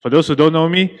For those who don't know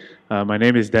me, my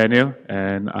name is Daniel,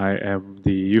 and I am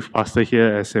the youth pastor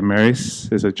here at St. Mary's.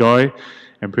 It's a joy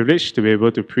and privilege to be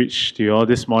able to preach to you all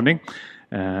this morning.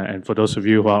 And for those of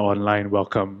you who are online,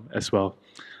 welcome as well.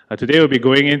 Today we'll be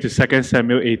going into 2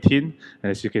 Samuel 18,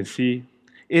 and as you can see,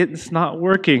 it's not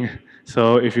working.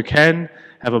 So if you can,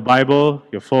 have a Bible,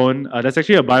 your phone. There's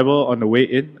actually a Bible on the way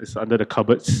in. It's under the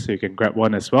cupboards, so you can grab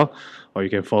one as well, or you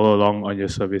can follow along on your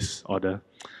service order.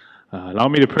 Allow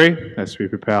me to pray as we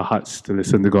prepare our hearts to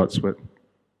listen to God's word.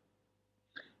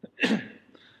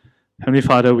 Heavenly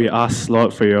Father, we ask,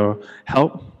 Lord, for your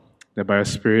help, that by your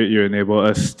Spirit you enable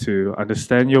us to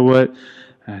understand your word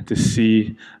and to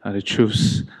see the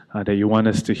truths that you want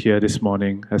us to hear this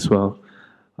morning as well.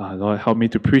 Lord, help me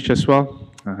to preach as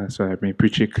well, so I may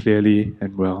preach it clearly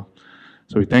and well.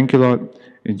 So we thank you, Lord.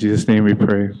 In Jesus' name we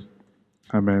pray.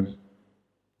 Amen.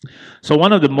 So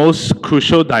one of the most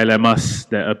crucial dilemmas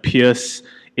that appears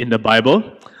in the Bible,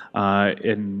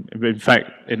 in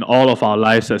fact, in all of our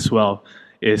lives as well,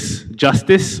 is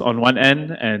justice on one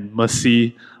end and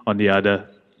mercy on the other.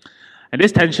 And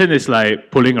this tension is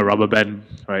like pulling a rubber band,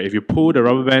 right? If you pull the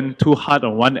rubber band too hard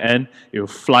on one end, it will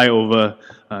fly over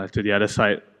to the other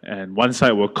side, and one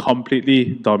side will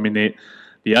completely dominate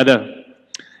the other.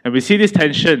 And we see this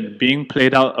tension being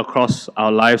played out across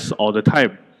our lives all the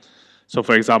time. So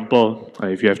for example,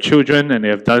 if you have children and they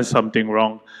have done something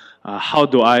wrong, how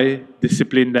do I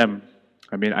discipline them?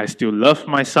 I mean, I still love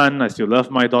my son, I still love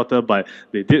my daughter, but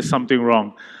they did something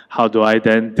wrong. How do I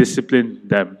then discipline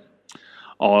them?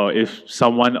 Or if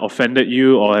someone offended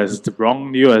you or has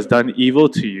wronged you, has done evil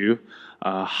to you,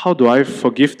 how do I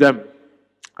forgive them?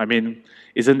 I mean,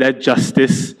 isn't that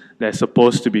justice that's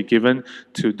supposed to be given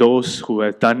to those who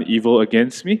have done evil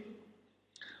against me?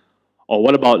 Or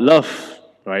what about love?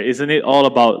 Right? Isn't it all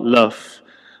about love?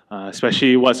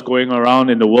 Especially what's going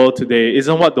around in the world today.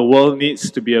 Isn't what the world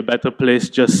needs to be a better place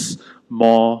just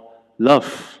more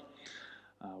love?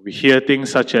 We hear things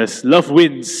such as love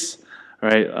wins.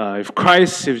 Right?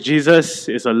 If Jesus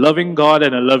is a loving God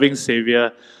and a loving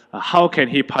Savior, how can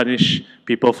He punish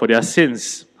people for their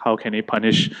sins? How can He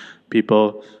punish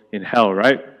people in hell,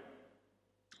 right?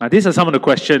 These are some of the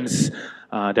questions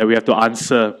that we have to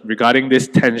answer regarding this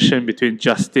tension between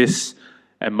justice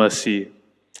and mercy.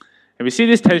 And we see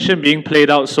this tension being played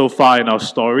out so far in our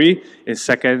story in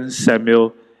 2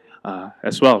 Samuel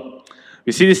as well.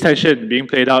 We see this tension being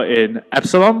played out in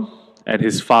Absalom and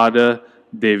his father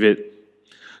David.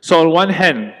 So on one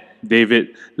hand,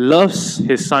 David loves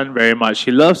his son very much. He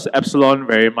loves Absalom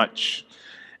very much.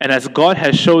 And as God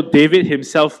has showed David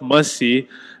himself mercy,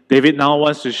 David now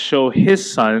wants to show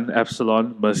his son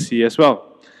Absalom mercy as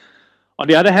well. On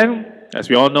the other hand, as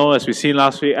we all know, as we've seen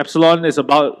last week, Absalom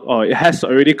has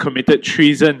already committed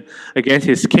treason against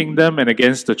his kingdom and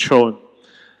against the throne.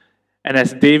 And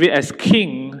as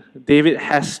king, David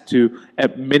has to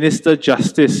administer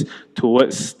justice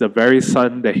towards the very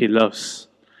son that he loves.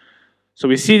 So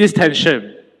we see this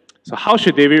tension. So how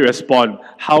should David respond?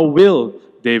 How will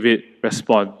David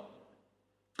respond?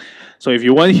 So if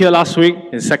you weren't here last week,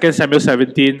 in 2 Samuel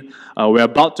 17, we're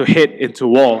about to head into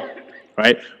war.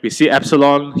 Right? We see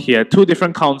Absalom, he had two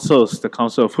different councils, the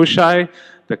council of Hushai,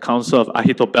 the council of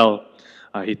Ahithophel.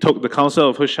 He took the council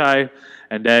of Hushai,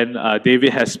 and then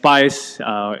David had spies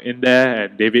in there,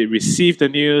 and David received the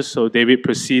news, so David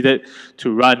proceeded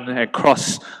to run and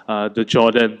cross the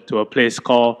Jordan to a place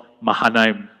called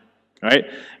Mahanaim. Right?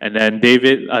 And then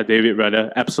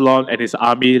Absalom and his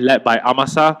army, led by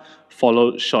Amasa,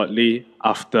 followed shortly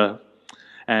after.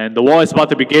 And the war is about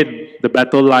to begin. The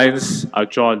battle lines are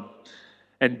drawn.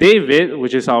 And David,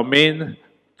 which is our main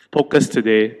focus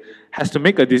today, has to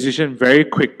make a decision very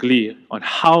quickly on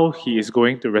how he is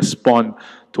going to respond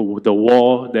to the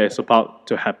war that is about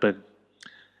to happen.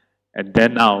 And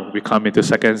then now we come into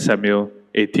 2 Samuel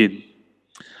 18.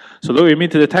 So look with me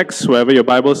to the text, wherever your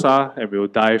Bibles are, and we'll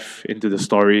dive into the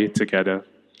story together.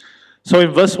 So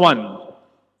in verse 1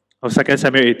 of 2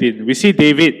 Samuel 18, we see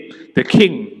David, the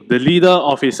king, the leader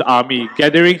of his army,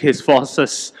 gathering his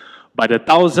forces by the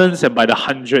thousands and by the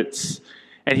hundreds.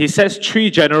 And he sets 3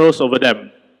 generals over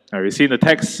them. Now we see in the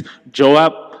text,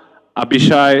 Joab,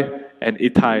 Abishai, and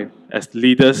Ittai as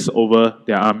leaders over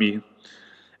their army.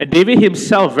 And David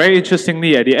himself, very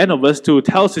interestingly, at the end of verse 2,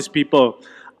 tells his people,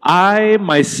 I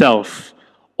myself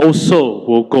also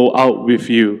will go out with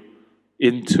you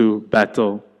into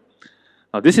battle.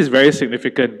 Now this is very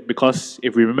significant because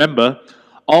if we remember,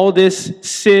 all this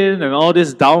sin and all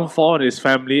this downfall in his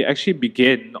family actually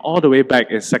began all the way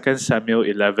back in 2 Samuel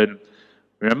 11.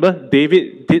 Remember,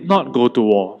 David did not go to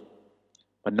war,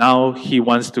 but now he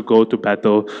wants to go to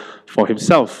battle for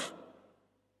himself.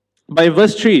 But in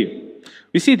verse 3,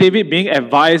 We see David being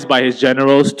advised by his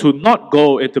generals to not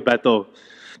go into battle.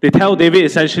 They tell David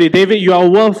essentially, David, you are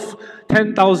worth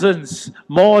 10,000s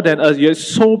more than us. You're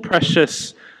so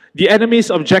precious. The enemy's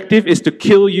objective is to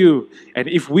kill you. And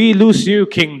if we lose you,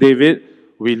 King David,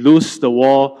 we lose the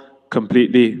war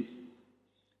completely.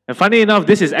 And funny enough,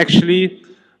 this is actually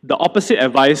the opposite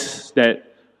advice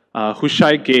that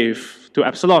Hushai gave to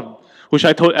Absalom.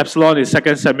 Hushai told Absalom in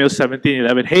 2 Samuel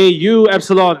 17:11, hey, you,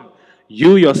 Absalom,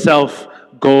 you yourself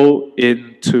go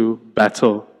into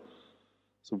battle.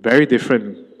 So very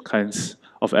different kinds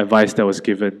of advice that was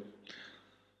given.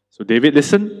 So David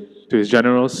listened to his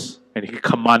generals, and he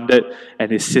commanded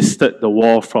and assisted the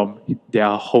war from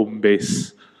their home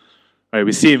base. Right,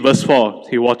 we see in verse 4,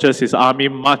 he watches his army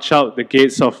march out the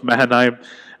gates of Mahanaim,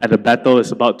 and the battle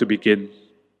is about to begin.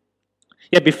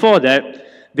 Yet before that,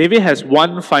 David has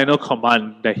one final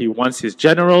command that he wants his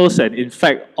generals and in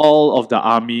fact all of the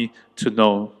army to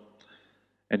know.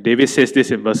 And David says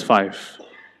this in verse 5.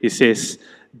 He says,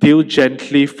 deal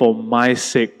gently for my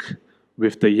sake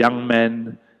with the young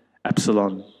man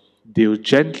Absalom. Deal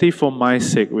gently for my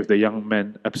sake with the young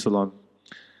man Absalom.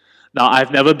 Now,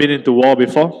 I've never been into war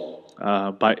before,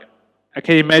 but I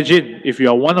can imagine if you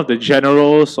are one of the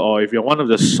generals or if you're one of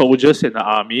the soldiers in the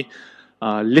army,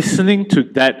 listening to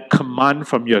that command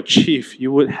from your chief,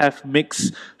 you would have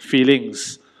mixed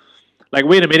feelings. Like,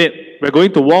 wait a minute, we're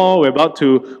going to war, we're about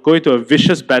to go into a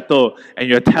vicious battle, and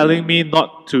you're telling me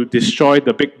not to destroy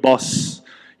the big boss.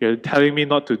 You're telling me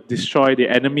not to destroy the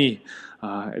enemy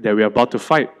that we're about to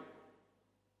fight.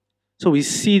 So we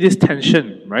see this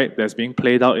tension, right, that's being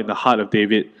played out in the heart of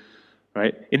David,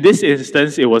 right? In this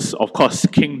instance, it was, of course,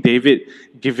 King David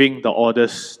giving the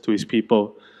orders to his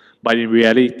people. But in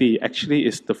reality, actually,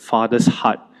 it's the father's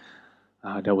heart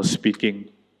that was speaking.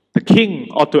 The king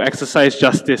ought to exercise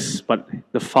justice, but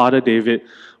the father David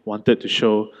wanted to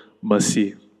show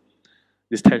mercy.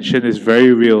 This tension is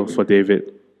very real for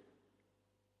David.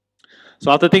 So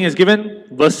after the thing is given,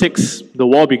 verse 6, the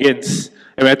war begins.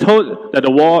 And we're told that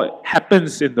the war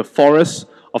happens in the forest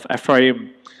of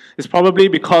Ephraim. It's probably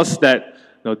because that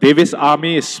David's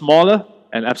army is smaller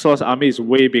and Absalom's army is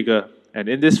way bigger. And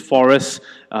in this forest,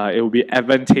 it will be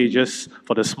advantageous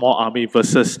for the small army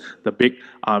versus the big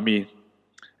army.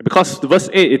 Because verse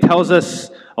 8, it tells us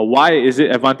why is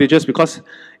it advantageous? Because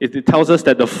it tells us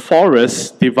that the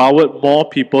forest devoured more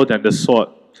people than the sword.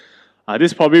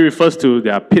 This probably refers to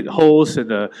there are pit holes in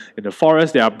the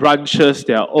forest, there are branches,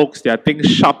 there are oaks, there are things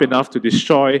sharp enough to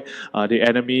destroy the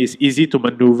enemy. It's easy to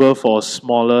maneuver for a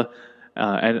smaller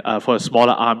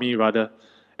army rather.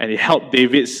 And it helped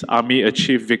David's army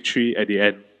achieve victory at the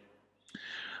end.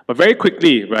 But very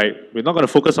quickly, right, we're not going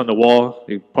to focus on the war.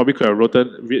 We probably could have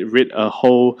written a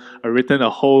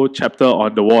whole chapter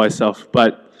on the war itself.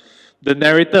 But the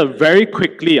narrator very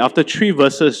quickly, after 3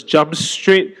 verses, jumps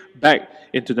straight back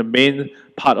into the main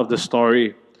part of the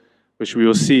story, which we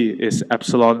will see is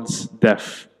Absalom's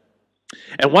death.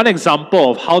 And one example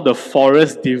of how the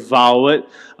forest devoured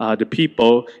the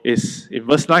people is in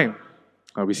verse 9.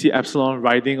 We see Absalom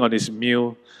riding on his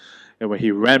mule, and when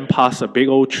he ran past a big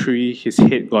old tree, his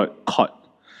head got caught.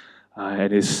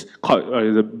 And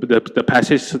the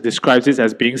passage describes it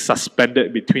as being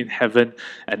suspended between heaven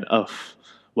and earth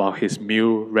while his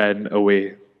mule ran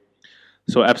away.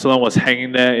 So Absalom was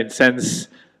hanging there in sense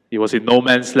he was in no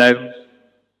man's land.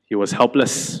 He was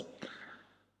helpless.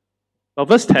 Now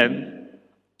verse 10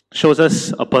 shows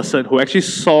us a person who actually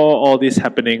saw all this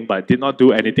happening but did not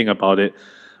do anything about it.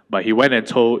 But he went and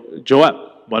told Joab,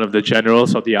 one of the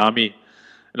generals of the army.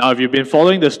 Now, if you've been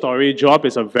following the story, Joab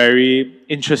is a very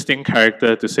interesting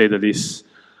character, to say the least.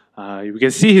 You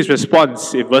can see his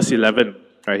response in verse 11.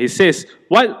 Right? He says,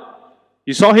 what?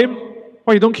 You saw him?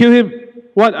 Why you don't kill him?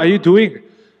 What are you doing?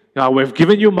 I would have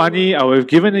given you money. I would have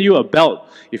given you a belt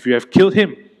if you have killed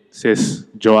him, says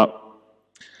Joab.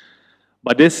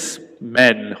 But this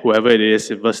man, whoever it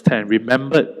is, in verse 10,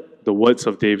 remembered the words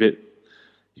of David.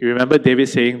 He remembered David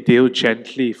saying, deal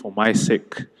gently for my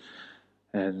sake.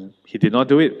 And he did not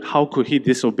do it. How could he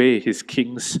disobey his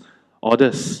king's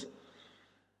orders?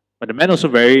 But the man also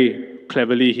very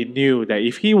cleverly, he knew that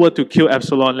if he were to kill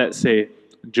Absalom, let's say,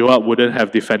 Joab wouldn't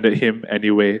have defended him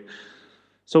anyway.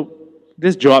 So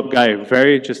this Joab guy,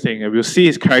 very interesting. And we'll see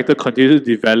his character continue to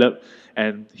develop.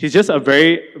 And he's just a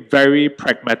very, very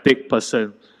pragmatic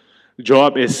person.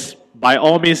 Joab is by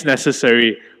all means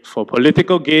necessary for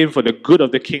political gain, for the good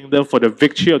of the kingdom, for the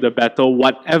victory of the battle,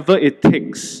 whatever it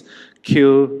takes,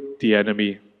 kill the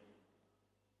enemy.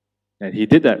 And he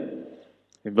did that.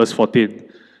 In verse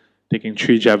 14, taking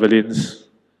 3 javelins,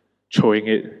 throwing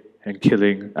it, and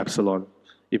killing Absalom.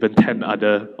 Even 10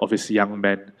 other of his young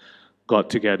men got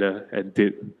together and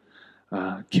did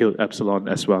kill Absalom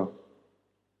as well.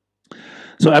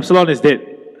 So Absalom is dead.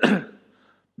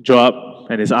 Joab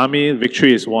and his army,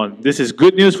 victory is won. This is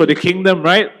good news for the kingdom,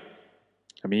 right?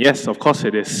 I mean, yes, of course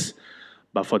it is.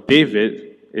 But for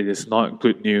David, it is not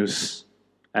good news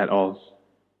at all.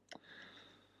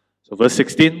 So verse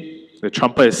 16, the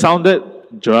trumpet is sounded.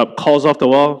 Joab calls off the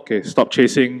wall. Okay, stop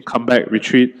chasing, come back,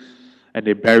 retreat. And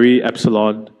they bury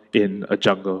Absalom in a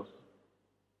jungle.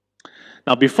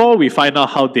 Now, before we find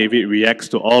out how David reacts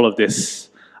to all of this,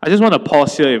 I just want to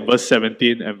pause here in verse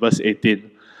 17 and verse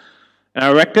 18. And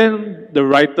I reckon the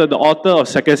author of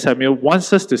 2 Samuel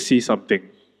wants us to see something.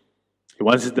 He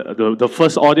wants the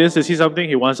first audience to see something.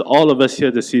 He wants all of us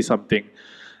here to see something.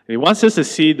 He wants us to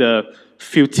see the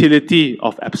futility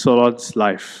of Absalom's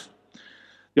life.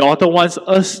 The author wants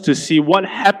us to see what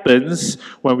happens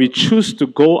when we choose to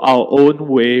go our own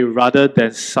way rather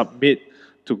than submit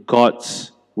to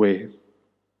God's way.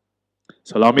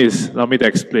 So allow me to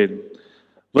explain.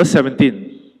 Verse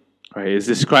 17, right, is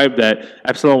described that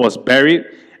Absalom was buried,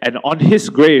 and on his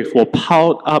grave were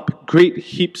piled up great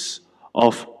heaps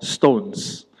of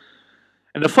stones.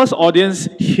 And the first audience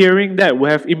hearing that will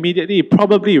have immediately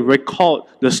probably recalled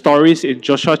the stories in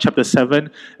Joshua chapter 7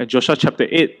 and Joshua chapter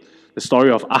 8, the story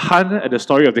of Achan and the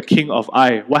story of the king of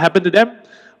Ai. What happened to them?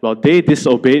 Well, they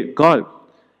disobeyed God.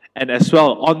 And as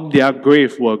well, on their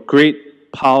grave were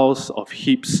great piles of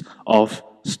heaps of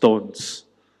stones.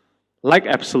 Like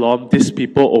Absalom, these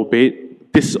people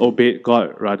disobeyed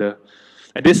God rather.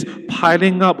 And this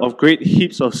piling up of great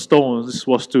heaps of stones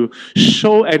was to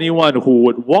show anyone who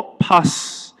would walk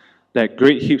past that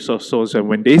great heaps of stones, and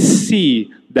when they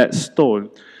see that stone,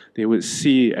 they would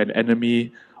see an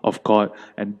enemy of God,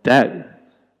 and that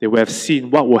they would have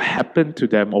seen what will happen to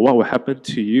them or what will happen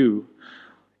to you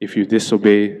if you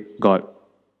disobey God.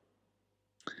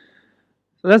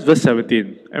 So that's verse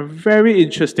 17. And very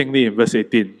interestingly, in verse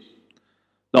 18,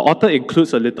 the author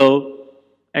includes a little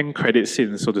end credit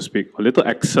scene, so to speak, a little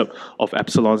excerpt of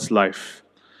Absalom's life,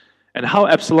 and how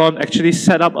Absalom actually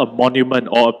set up a monument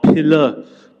or a pillar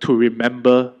to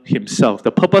remember himself.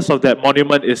 The purpose of that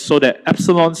monument is so that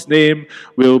Absalom's name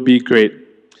will be great.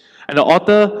 And the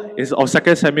author of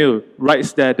 2 Samuel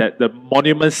writes there that the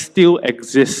monument still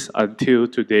exists until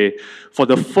today. For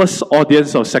the first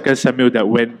audience of 2 Samuel, that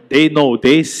when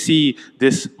they see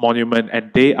this monument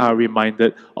and they are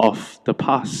reminded of the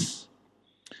past.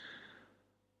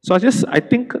 So I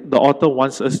think the author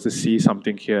wants us to see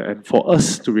something here and for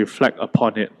us to reflect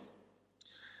upon it.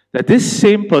 That this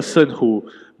same person who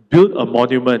built a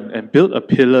monument and built a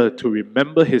pillar to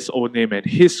remember his own name and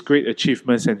his great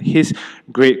achievements and his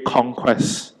great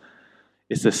conquests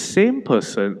is the same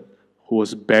person who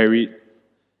was buried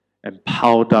and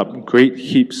piled up great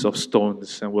heaps of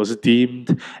stones and was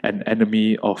deemed an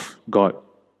enemy of God.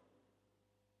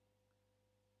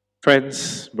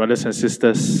 Friends, brothers and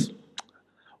sisters,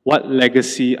 what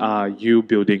legacy are you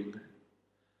building?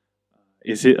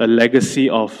 Is it a legacy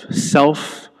of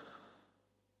self,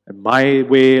 my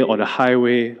way or the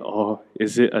highway, or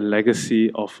is it a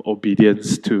legacy of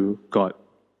obedience to God?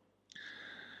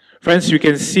 Friends, you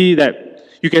can see that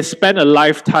you can spend a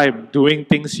lifetime doing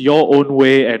things your own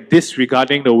way and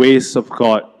disregarding the ways of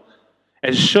God.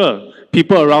 And sure,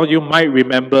 people around you might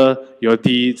remember your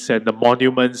deeds and the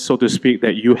monuments, so to speak,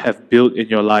 that you have built in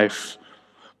your life.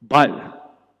 But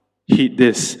heed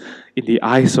this, in the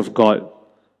eyes of God,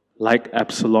 like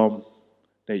Absalom,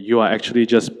 that you are actually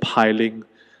just piling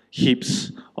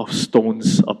heaps of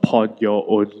stones upon your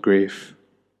own grave.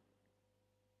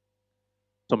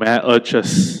 So may I urge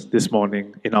us this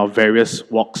morning, in our various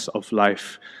walks of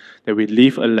life, that we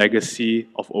leave a legacy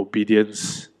of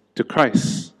obedience to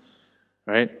Christ,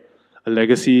 right? A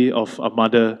legacy of a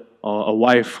mother or a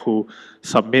wife who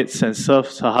submits and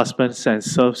serves her husband and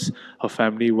serves her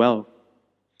family well.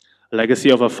 A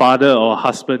legacy of a father or a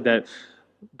husband that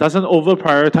doesn't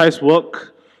over-prioritize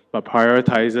work, but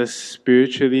prioritizes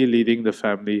spiritually leading the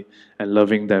family and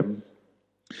loving them.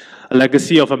 A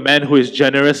legacy of a man who is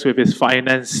generous with his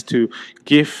finance to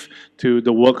give to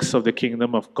the works of the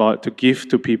kingdom of God, to give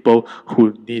to people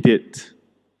who need it.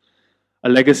 A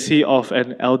legacy of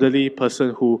an elderly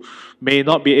person who may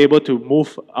not be able to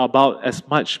move about as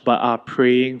much, but are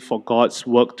praying for God's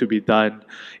work to be done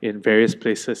in various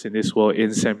places in this world,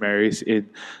 in St. Mary's, in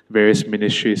various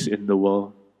ministries in the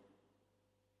world.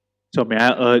 So may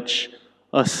I urge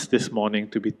us this morning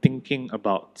to be thinking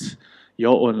about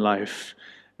your own life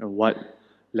and what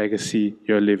legacy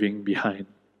you're leaving behind.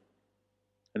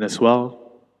 And as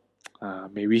well,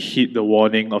 may we heed the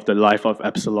warning of the life of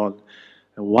Absalom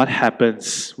and what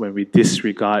happens when we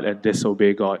disregard and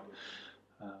disobey God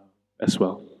as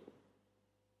well.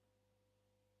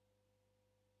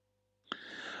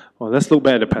 Well, let's look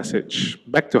back at the passage,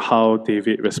 back to how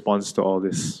David responds to all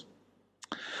this.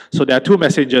 So there are two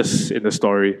messengers in the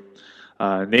story.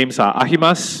 Names are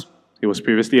Ahimaaz, he was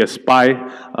previously a spy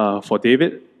for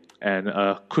David, and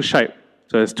Cushite.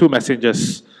 So there's two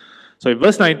messengers. So in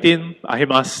verse 19,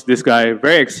 Ahimaaz, this guy,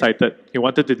 very excited. He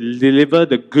wanted to deliver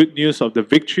the good news of the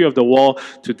victory of the war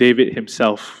to David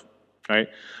himself, right?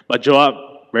 But Joab,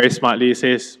 very smartly,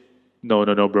 says, no,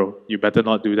 bro, you better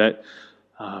not do that.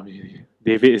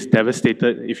 David is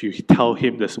devastated if you tell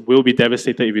him this, will be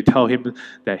devastated if you tell him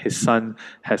that his son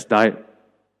has died.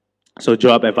 So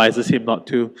Joab advises him not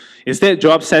to. Instead,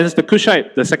 Joab sends the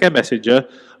Cushite, the second messenger,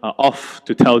 off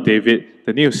to tell David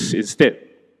the news instead.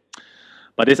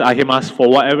 But this Ahimaaz, for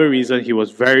whatever reason, he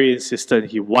was very insistent.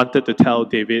 He wanted to tell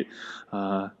David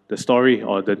the story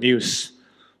or the news.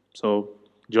 So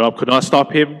Joab could not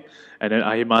stop him, and then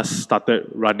Ahimaaz started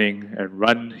running, and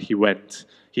run he went.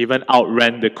 He even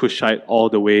outran the Cushite all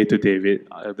the way to David.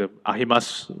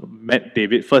 Ahimaaz met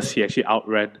David first. He actually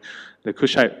outran the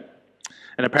Cushite.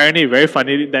 And apparently, very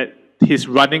funny that his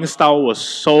running style was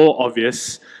so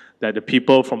obvious that the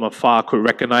people from afar could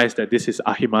recognize that this is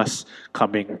Ahimaaz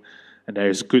coming. And there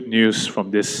is good news from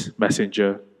this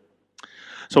messenger.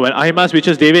 So when Ahimaaz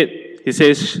reaches David, he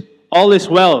says, all is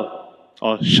well,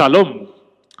 or shalom,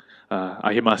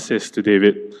 Ahimaaz says to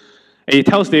David. And he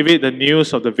tells David the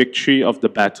news of the victory of the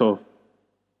battle.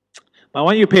 But I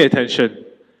want you to pay attention.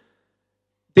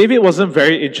 David wasn't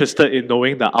very interested in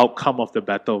knowing the outcome of the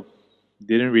battle. He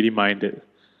didn't really mind it.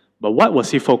 But what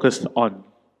was he focused on?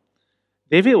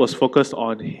 David was focused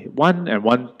on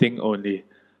one thing only.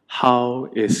 How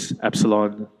is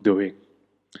Absalom doing?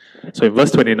 So in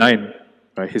verse 29,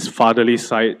 right, his fatherly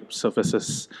side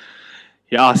surfaces.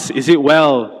 He asks, is it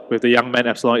well with the young man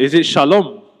Absalom? Is it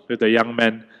shalom with the young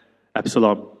man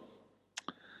Absalom?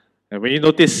 And when you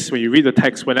notice, when you read the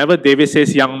text, whenever David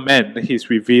says young man, he's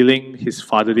revealing his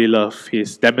fatherly love.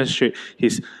 He's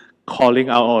calling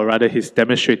out, or rather he's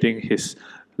demonstrating his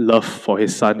love for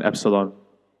his son Absalom.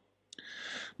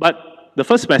 But the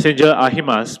first messenger,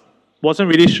 Ahimaaz, wasn't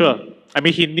really sure. I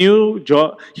mean, he knew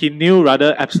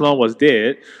Absalom was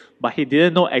dead, but he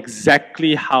didn't know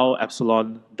exactly how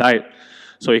Absalom died.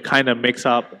 So he kind of makes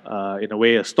up, in a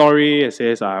way, a story. It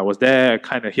says, I was there, I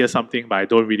kind of hear something, but I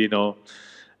don't really know.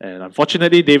 And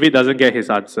unfortunately, David doesn't get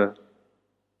his answer.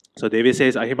 So David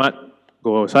says, Ahimaaz,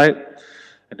 go outside.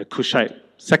 And the Cushite,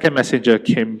 second messenger,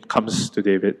 comes to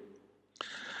David.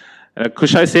 And the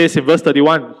Cushite says in verse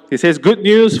 31, he says, good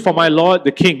news for my lord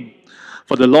the king.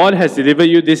 For the Lord has delivered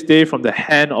you this day from the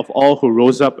hand of all who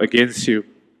rose up against you.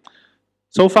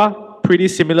 So far, pretty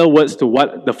similar words to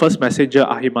what the first messenger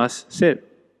Ahimaaz said.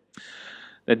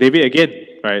 Then David again,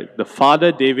 right? The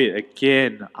father David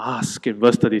again asks in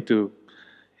verse 32,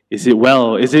 is it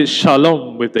well? Is it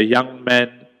shalom with the young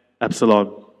man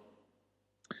Absalom?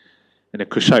 And the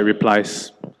Cushite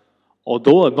replies,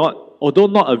 although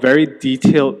not a very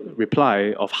detailed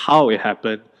reply of how it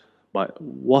happened, but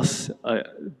was a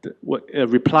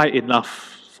reply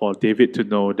enough for David to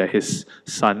know that his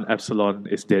son Absalom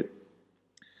is dead.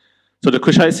 So the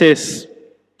Cushite says,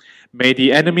 may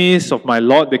the enemies of my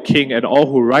lord the king and all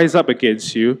who rise up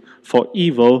against you for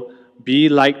evil be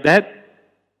like that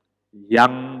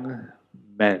young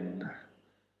man.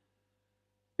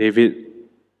 David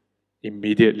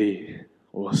immediately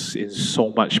was in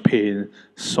so much pain,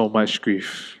 so much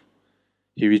grief.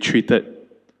 He retreated.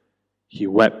 He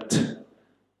wept.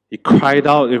 He cried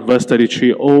out in verse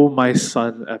 33, oh, my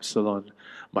son Absalom,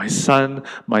 my son,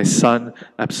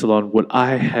 Absalom, would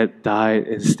I had died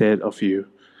instead of you.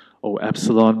 Oh,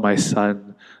 Absalom, my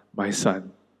son, my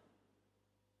son.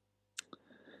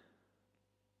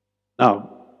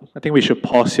 Now, I think we should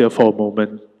pause here for a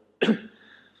moment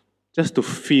just to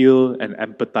feel and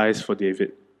empathize for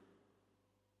David.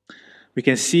 We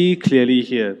can see clearly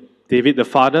here, David the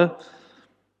father,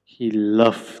 he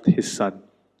loved his son.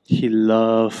 He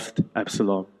loved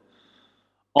Absalom.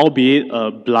 Albeit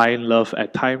a blind love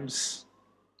at times,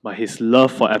 but his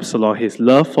love for Absalom, his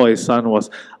love for his son was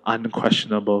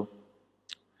unquestionable.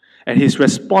 And his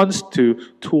response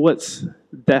towards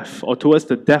death, or towards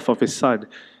the death of his son,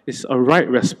 is a right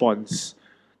response.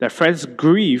 That, friends,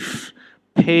 grief,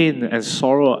 pain, and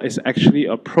sorrow is actually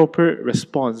an appropriate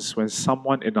response when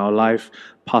someone in our life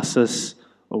passes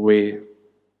away.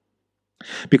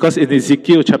 Because in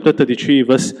Ezekiel chapter 33,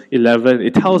 verse 11,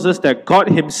 it tells us that God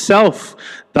himself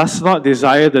does not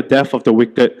desire the death of the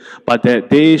wicked, but that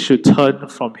they should turn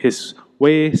from his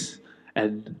ways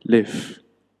and live.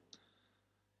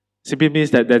 Simply means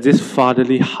that there's this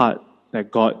fatherly heart that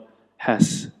God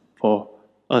has for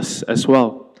us as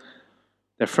well.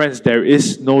 That, friends, there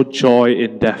is no joy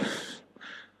in death.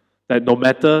 That no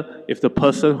matter if the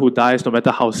person who dies, no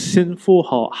matter how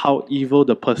sinful, how evil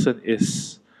the person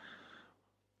is,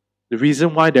 the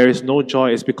reason why there is no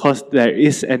joy is because there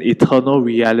is an eternal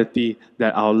reality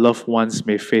that our loved ones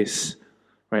may face,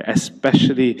 right?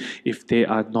 Especially if they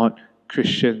are not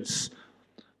Christians.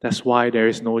 That's why there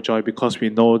is no joy, because we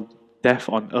know death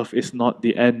on earth is not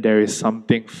the end. There is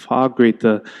something far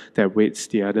greater that waits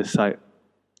the other side.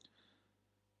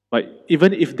 But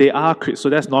even if they are, so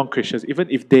that's non-Christians, even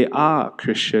if they are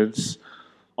Christians,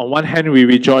 on one hand we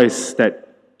rejoice that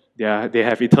they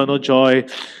have eternal joy,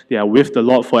 they are with the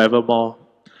Lord forevermore.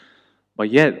 But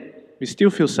yet, we still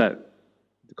feel sad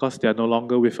because they are no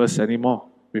longer with us anymore.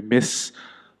 We miss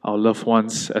our loved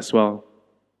ones as well.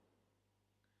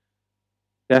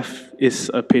 Death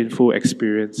is a painful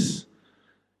experience.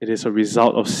 It is a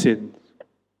result of sin.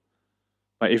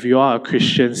 But if you are a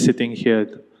Christian sitting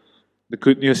here, the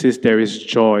good news is there is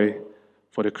joy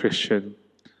for the Christian.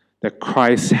 That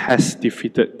Christ has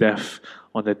defeated death.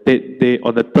 On the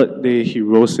third day, He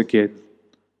rose again.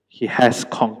 He has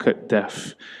conquered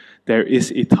death. There is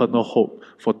eternal hope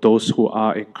for those who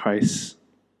are in Christ.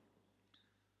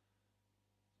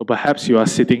 Or perhaps you are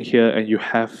sitting here and you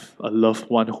have a loved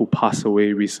one who passed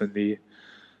away recently.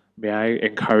 May I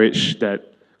encourage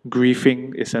that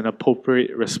grieving is an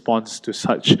appropriate response to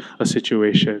such a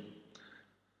situation.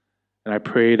 And I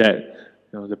pray that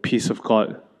the peace of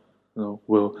God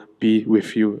will be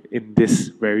with you in this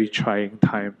very trying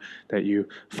time, that you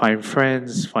find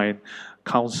friends, find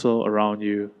counsel around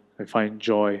you, and find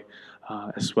joy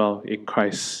as well in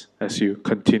Christ as you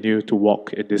continue to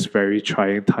walk in this very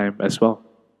trying time as well.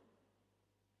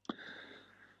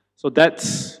 So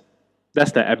that's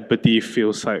the empathy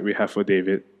feel side we have for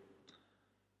David.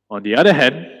 On the other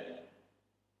hand,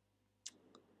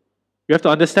 we have to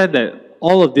understand that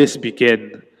all of this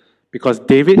began because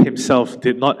David himself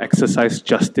did not exercise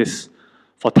justice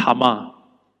for Tamar,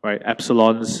 right?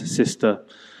 Absalom's sister.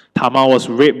 Tamar was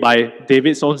raped by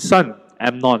David's own son,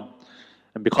 Amnon.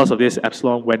 And because of this,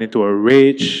 Absalom went into a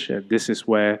rage, and this is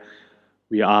where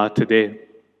we are today.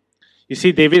 You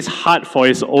see, David's heart for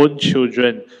his own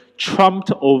children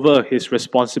trumped over his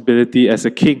responsibility as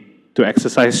a king to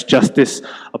exercise justice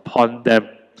upon them.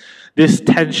 This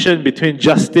tension between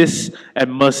justice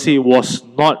and mercy was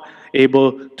not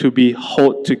able to be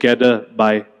held together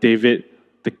by David,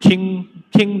 the King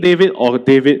David, or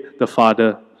David the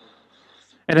father.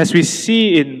 And as we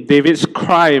see in David's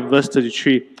cry in verse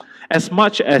 33, as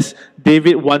much as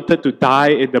David wanted to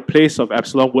die in the place of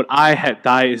Absalom, would I had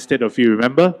died instead of you?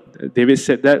 Remember? David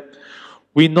said that.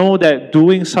 We know that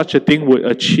doing such a thing would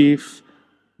achieve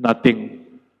nothing.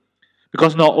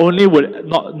 Because not only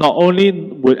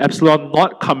would Absalom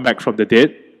not come back from the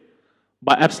dead,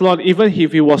 but Absalom, even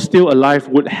if he was still alive,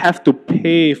 would have to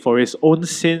pay for his own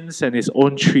sins and his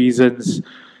own treasons.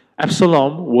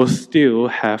 Absalom will still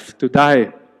have to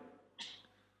die.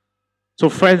 So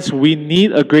friends, we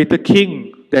need a greater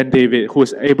king than David, who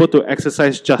is able to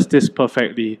exercise justice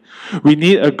perfectly. We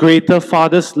need a greater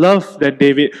father's love than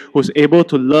David, who is able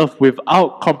to love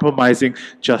without compromising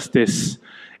justice.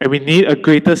 And we need a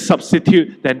greater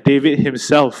substitute than David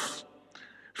himself.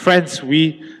 Friends,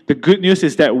 the good news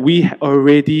is that we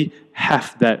already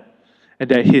have that,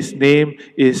 and that his name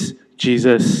is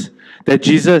Jesus. That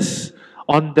Jesus,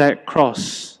 on that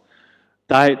cross,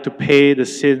 died to pay the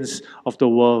sins of the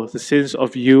world, the sins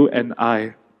of you and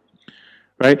I.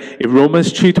 Right? In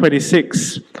Romans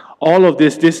 3:26, all of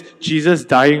this Jesus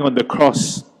dying on the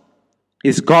cross,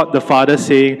 is God the Father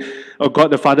saying, or God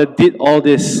the Father did all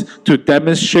this to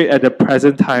demonstrate at the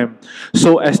present time,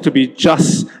 so as to be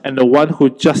just and the one who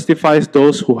justifies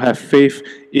those who have faith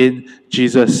in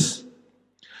Jesus.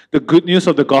 The good news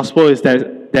of the gospel is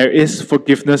that there is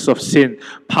forgiveness of sin,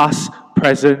 past,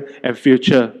 present, and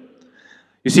future.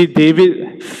 You see,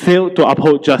 David failed to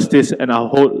uphold justice and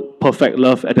uphold perfect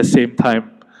love at the same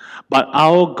time. But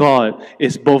our God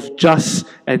is both just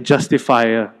and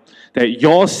justifier. That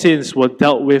your sins were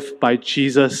dealt with by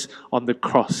Jesus on the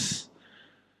cross.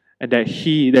 And that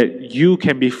you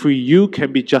can be free, you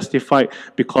can be justified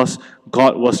because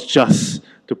God was just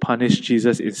to punish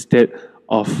Jesus instead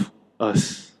of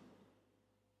us.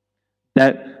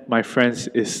 That, my friends,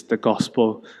 is the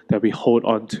gospel that we hold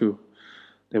on to.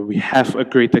 That we have a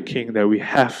greater king, that we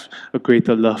have a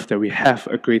greater love, that we have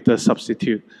a greater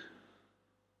substitute.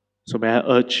 So may I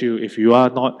urge you, if you are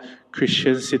not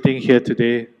Christian sitting here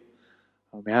today,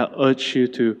 may I urge you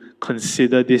to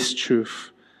consider this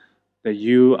truth, that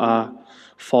you are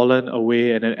fallen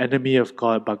away and an enemy of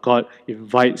God, but God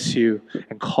invites you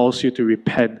and calls you to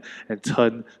repent and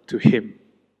turn to Him.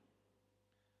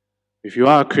 If you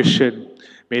are a Christian,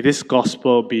 may this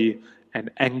gospel be an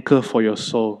anchor for your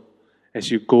soul as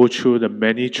you go through the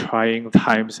many trying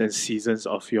times and seasons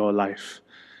of your life.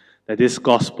 That this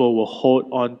gospel will hold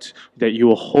on, that you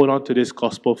will hold on to this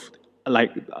gospel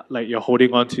like you're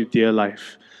holding on to dear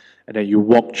life, and that you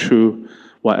walk through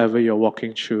whatever you're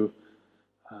walking through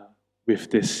with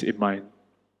this in mind.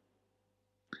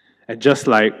 And just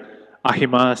like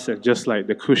Ahimaaz and just like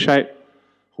the Cushite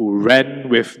who ran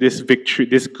with this victory,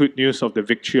 this good news of the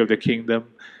victory of the kingdom,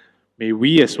 may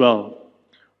we as well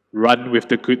run with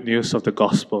the good news of the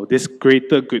gospel, this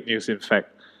greater good news, in fact,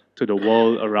 to the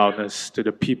world around us, to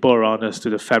the people around us, to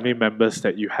the family members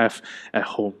that you have at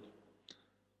home.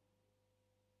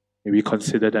 May we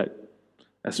consider that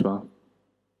as well.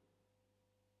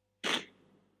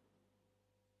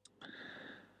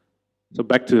 So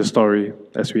back to the story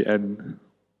as we end.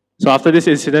 So after this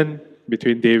incident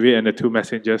between David and the two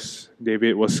messengers,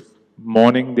 David was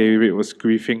mourning, David was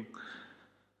grieving.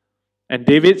 And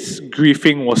David's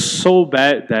grieving was so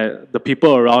bad that the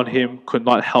people around him could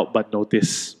not help but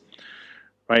notice.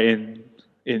 Right,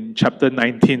 in chapter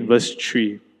 19, verse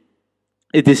 3,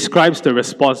 it describes the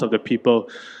response of the people.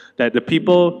 That the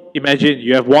people, imagine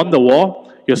you have won the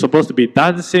war, you're supposed to be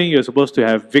dancing, you're supposed to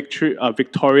have a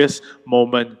victorious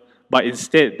moment. But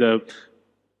instead, the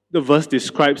verse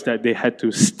describes that they had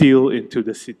to steal into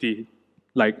the city,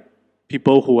 like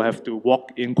people who have to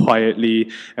walk in quietly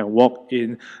and walk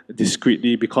in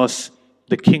discreetly because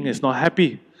the king is not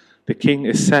happy. The king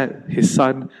is sad. His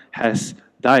son has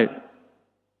died. It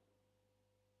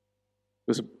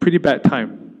was a pretty bad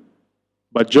time.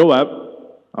 But Joab,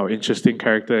 our interesting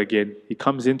character again, he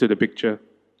comes into the picture.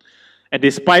 And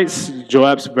despite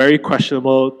Joab's very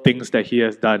questionable things that he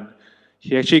has done,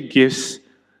 he actually gives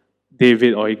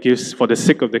David, or he gives, for the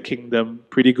sake of the kingdom,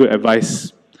 pretty good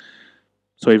advice.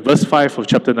 So in verse 5 of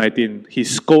chapter 19, he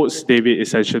scolds David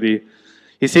essentially.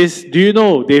 He says, "Do you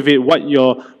know, David,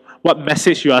 what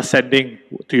message you are sending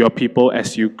to your people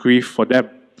as you grieve for them?"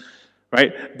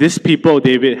 Right? These people,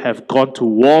 David, have gone to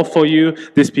war for you.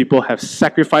 These people have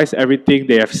sacrificed everything.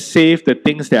 They have saved the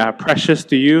things that are precious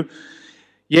to you.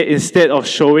 Yet instead of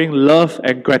showing love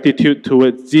and gratitude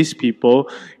towards these people,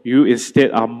 you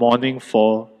instead are mourning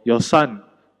for your son,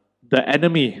 the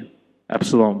enemy,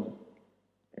 Absalom.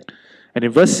 And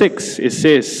in verse 6, it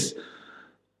says,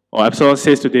 or Absalom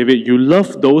says to David, "You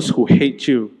love those who hate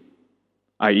you,"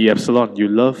 i.e. Absalom. You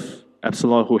love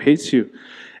Absalom who hates you.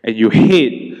 And you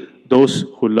hate those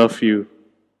who love you,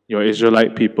 your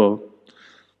Israelite people.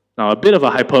 Now, a bit of a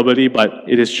hyperbole, but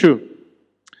it is true.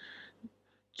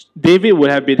 David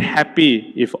would have been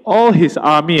happy if all his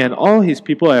army and all his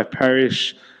people have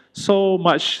perished, so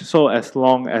much so as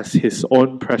long as his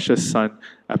own precious son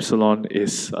Absalom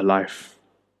is alive.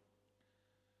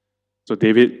 So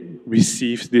David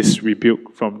receives this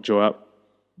rebuke from Joab,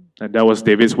 and that was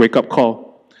David's wake-up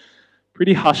call.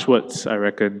 Pretty harsh words, I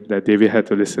reckon, that David had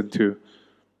to listen to,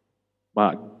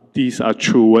 but these are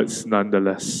true words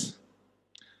nonetheless.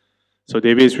 So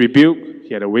David is rebuked,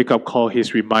 he had a wake-up call,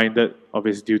 he's reminded of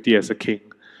his duty as a king,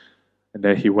 and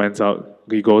then he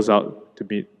goes out to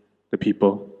meet the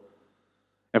people.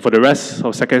 And for the rest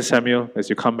of 2 Samuel, as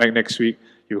you come back next week,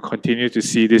 you will continue to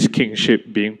see this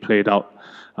kingship being played out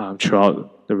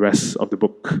throughout the rest of the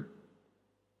book.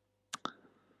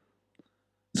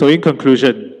 So in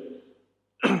conclusion,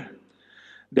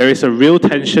 there is a real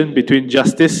tension between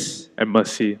justice and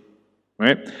mercy,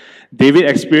 right? David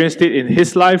experienced it in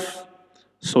his life,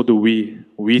 so do we.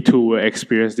 We too will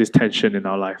experience this tension in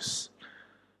our lives.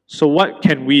 So what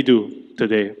can we do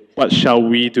today? What shall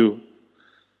we do?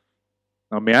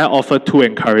 Now, may I offer two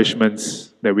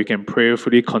encouragements that we can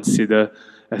prayerfully consider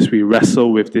as we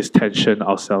wrestle with this tension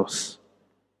ourselves.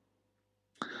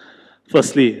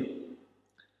 Firstly,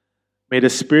 may the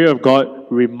Spirit of God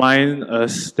remind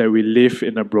us that we live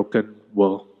in a broken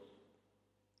world.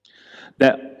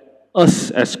 That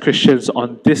us as Christians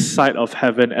on this side of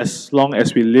heaven, as long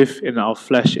as we live in our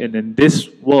flesh and in this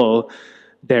world,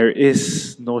 there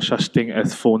is no such thing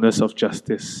as fullness of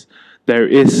justice. There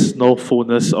is no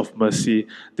fullness of mercy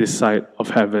this side of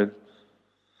heaven.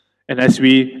 And as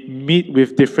we meet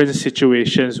with different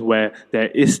situations where there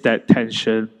is that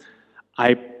tension,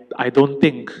 I don't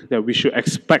think that we should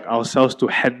expect ourselves to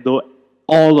handle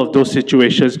all of those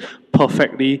situations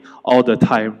perfectly all the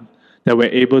time. That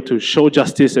we're able to show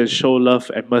justice and show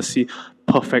love and mercy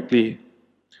perfectly.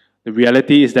 The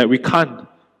reality is that we can't.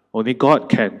 Only God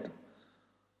can.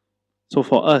 So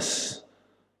for us,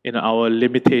 in our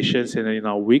limitations and in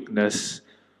our weakness,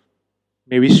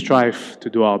 may we strive to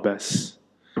do our best.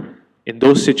 In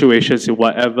those situations, in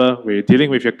whatever, where you're dealing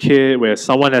with your kid, where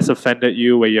someone has offended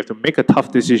you, where you have to make a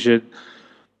tough decision,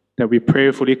 that we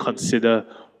prayerfully consider,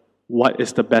 what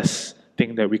is the best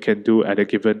thing that we can do at a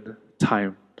given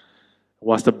time.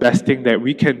 What's the best thing that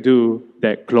we can do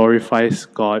that glorifies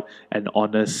God and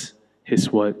honors His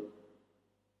word?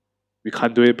 We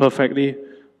can't do it perfectly,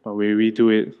 but we do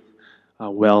it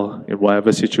well in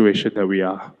whatever situation that we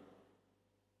are.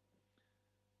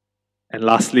 And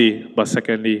lastly, but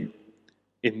secondly,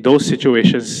 in those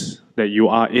situations that you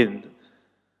are in,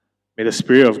 may the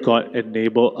Spirit of God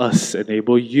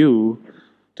enable you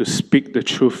to speak the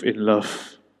truth in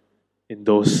love in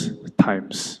those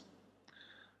times.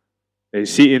 You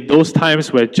see, in those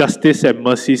times where justice and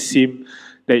mercy seem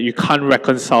that you can't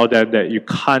reconcile them, that you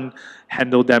can't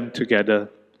handle them together,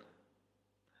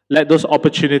 let those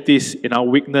opportunities in our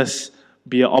weakness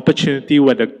be an opportunity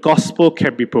where the gospel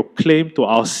can be proclaimed to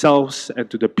ourselves and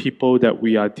to the people that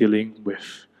we are dealing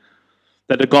with.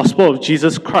 That the gospel of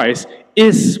Jesus Christ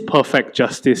is perfect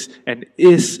justice and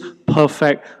is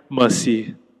perfect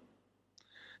mercy.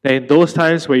 That in those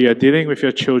times where you're dealing with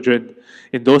your children,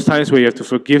 in those times where you have to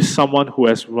forgive someone who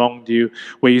has wronged you,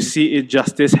 where you see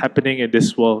injustice happening in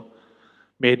this world,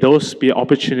 may those be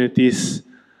opportunities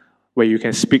where you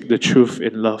can speak the truth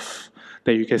in love,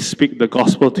 that you can speak the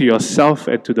gospel to yourself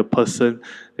and to the person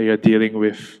that you're dealing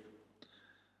with.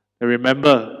 And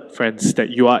remember, friends,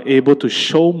 that you are able to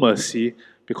show mercy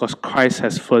because Christ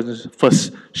has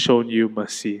first shown you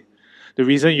mercy. The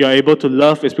reason you are able to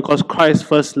love is because Christ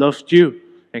first loved you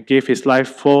and gave His life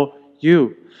for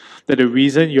you. That the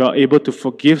reason you are able to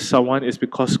forgive someone is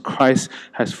because Christ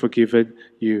has forgiven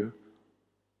you.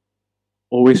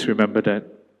 Always remember that.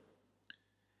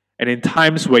 And in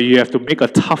times where you have to make a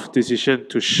tough decision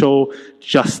to show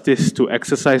justice, to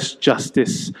exercise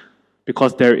justice,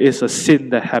 because there is a sin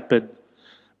that happened,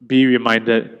 be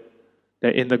reminded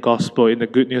that in the gospel, in the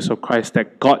good news of Christ,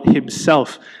 that God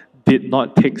Himself did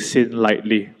not take sin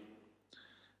lightly.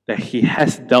 That He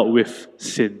has dealt with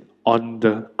sin on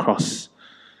the cross.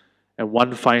 And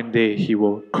one fine day,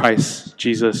 Christ,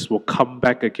 Jesus, will come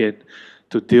back again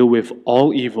to deal with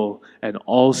all evil and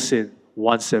all sin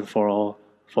once and for all,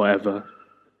 forever.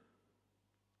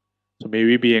 So may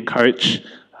we be encouraged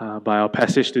by our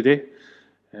passage today.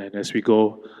 And as we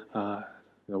go,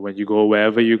 when you go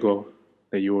wherever you go,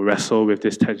 that you will wrestle with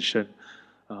this tension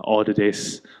all the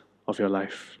days of your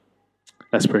life.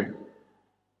 Let's pray.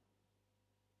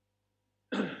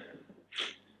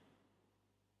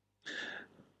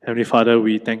 Heavenly Father,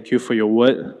 we thank you for your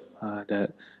word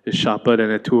that is sharper than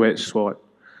a two-edged sword.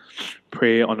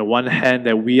 Pray on the one hand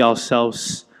that we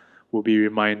ourselves will be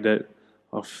reminded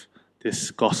of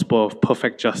this gospel of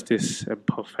perfect justice and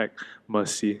perfect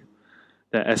mercy.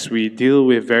 That as we deal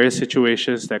with various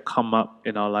situations that come up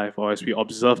in our life, or as we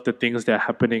observe the things that are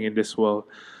happening in this world,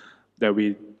 that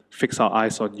we fix our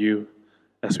eyes on you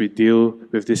as we deal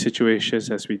with these situations,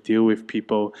 as we deal with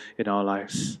people in our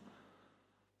lives.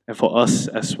 And for us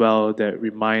as well, that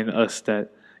remind us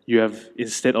that you have,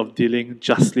 instead of dealing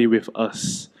justly with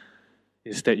us,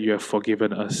 instead you have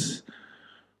forgiven us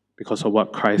because of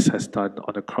what Christ has done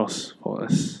on the cross for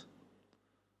us.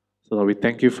 So Lord, we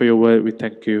thank you for your word. We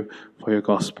thank you for your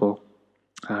gospel.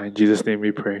 In Jesus' name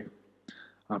we pray.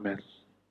 Amen.